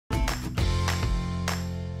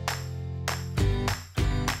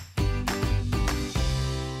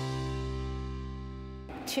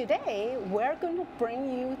Today we're going to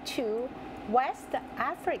bring you to West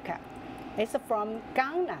Africa. It's from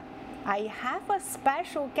Ghana. I have a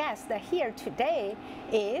special guest here today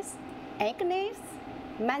is Agnes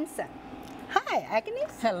Mensah. Hi, Agnes.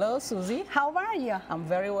 Hello, Suzy. How are you? I'm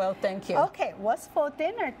very well, thank you. Okay, what's for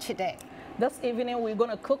dinner today? This evening I'm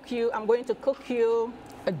going to cook you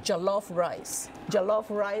a jollof rice. Jollof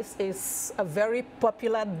rice is a very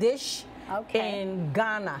popular dish in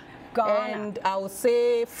Ghana. And I would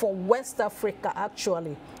say for West Africa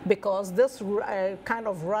actually, because this kind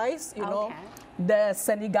of rice, you know, the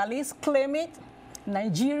Senegalese claim it,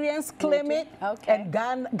 Nigerians claim it, and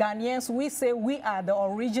Ghanaians, we say we are the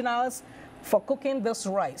originals for cooking this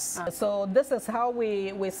rice. So this is how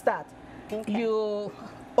we start.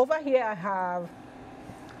 Over here I have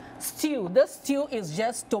stew. This stew is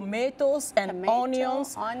just tomatoes and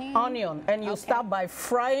onions. And you start by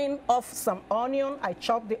frying off some onion. I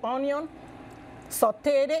chop the onion,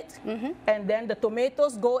 sauteed it, and then the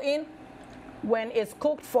tomatoes go in. When it's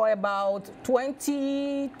cooked for about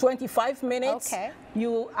 20-25 minutes,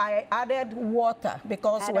 I added water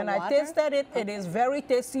because when I tasted it, it is very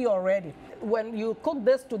tasty already. When you cook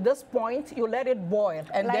this to this point, you let it boil,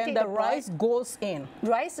 and then the rice goes in.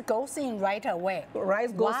 Rice goes in right away.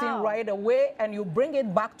 Rice goes in right away, and you bring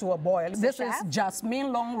it back to a boil. This is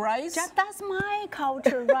jasmine long rice. That's my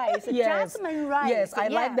culture rice. Jasmine rice. Yes, I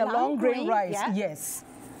like the long grain rice. Yes.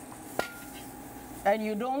 And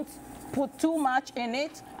you don't put too much in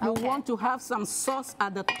it. You want to have some sauce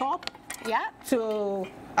at the top.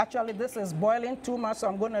 Actually, this is boiling too much, so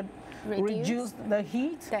I'm going to reduce the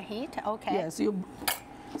heat. The heat, Yes, you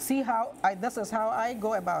see how this is how I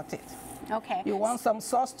go about it. You want some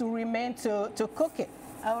sauce to remain to cook it.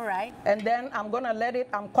 All right. And then I'm going to let it,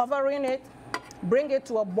 I'm covering it, bring it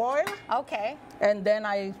to a boil. And then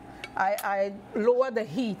I lower the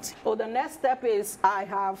heat. So the next step is I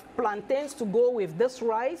have plantains to go with this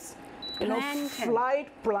rice. You know, fried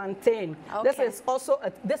plantain. This is also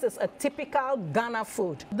a typical Ghana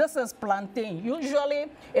food. This is plantain. Usually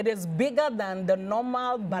it is bigger than the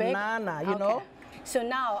normal banana, you know. So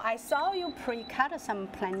now I saw you pre-cut some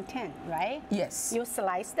plantain, right? Yes. You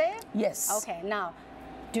sliced it? Yes. Okay, now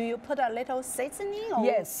do you put a little seasoning? Or?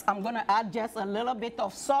 Yes, I'm going to add just a little bit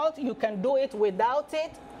of salt. You can do it without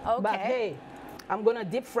it. But hey, I'm going to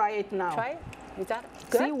deep fry it now. Try it. Is that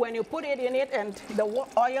good? See, when you put it in it and the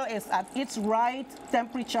oil is at its right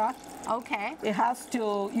temperature, it has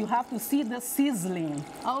to, you have to see the sizzling.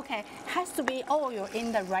 Has to be oil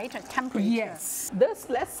in the right temperature. Yes.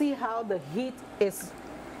 Let's see how the heat is.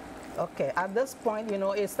 At this point, you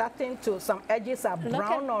know, it's starting to, some edges are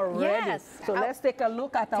brown already. So let's take a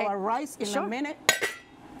look at our rice in a minute.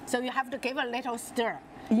 So you have to give a little stir.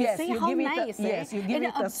 Yes, you see how nice you give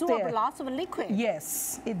it a stir. It absorbs lots of liquid.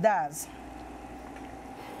 Yes, it does.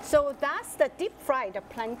 So that's the deep fried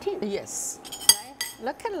plantain. Yes. Right?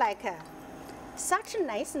 Look at like such a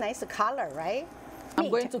nice color, right? I'm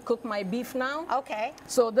going to cook my beef now.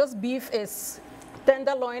 So this beef is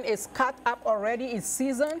tenderloin, is cut up already, is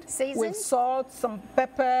seasoned with salt, some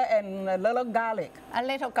pepper, and a little garlic. A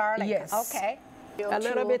little garlic. Yes. A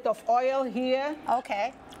little bit of oil here.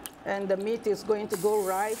 And the meat is going to go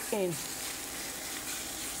right in.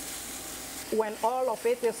 When all of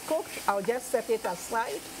it is cooked, I'll just set it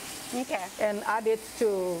aside and add it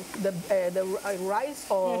to the rice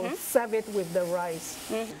or serve it with the rice.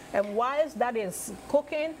 And whilst that is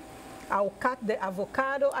cooking, I'll cut the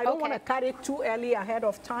avocado. I don't want to cut it too early ahead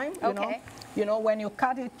of time. You know, when you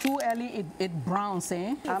cut it too early, it browns.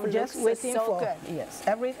 I'm just waiting for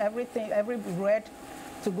every bread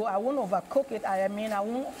to go. I won't overcook it. I mean, I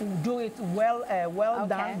won't do it well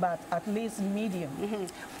done, but at least medium.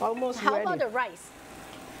 Almost ready. How about the rice?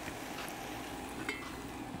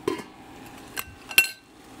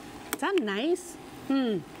 Is that nice?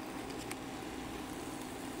 The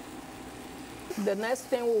next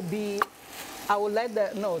thing will be, I will let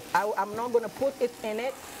I'm not going to put it in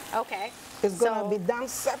it. It's going to be done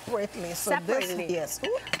separately. So yes.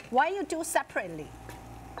 Why you do separately?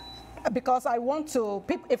 Because I want to,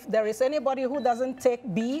 if there is anybody who doesn't take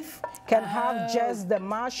beef, can have just the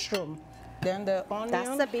mushroom. Then the onion.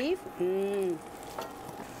 That's the beef?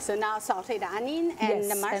 So now saute the onion and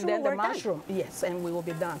the mushroom. And then the mushroom. Yes, and we will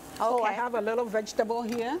be done. Oh, I have a little vegetable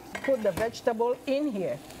here. Put the vegetable in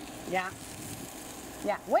here. Yeah,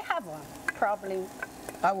 we have one, probably.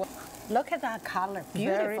 Look at that color,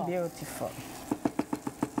 beautiful. Very beautiful.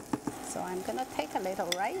 So I'm gonna take a little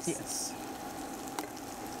rice. Yes.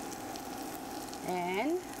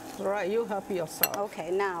 And you help yourself.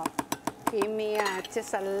 Now give me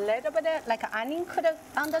just a little bit of, like an onion cut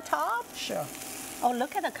on the top. Sure. Oh,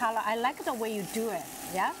 look at the color. I like the way you do it.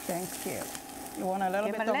 Yeah? Thank you. You want a little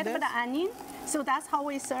Give bit a of little this? bit of onion. So that's how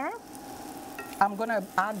we serve? I'm going to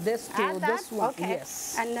add this to Add that? this one. Okay.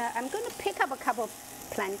 Yes. And I'm going to pick up a couple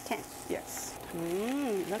plantains. Yes.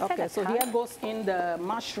 Look Okay, at the so color. here goes in the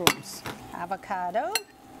mushrooms. Avocado.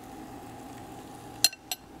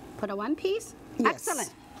 Put a one piece. Yes.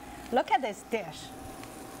 Excellent. Look at this dish.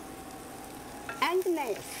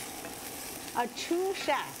 Agnes, a true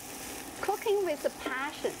chef, cooking with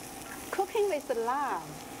passion, cooking with love,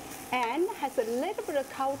 and has a little bit of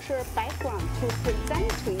cultural background to present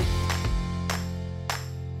to you.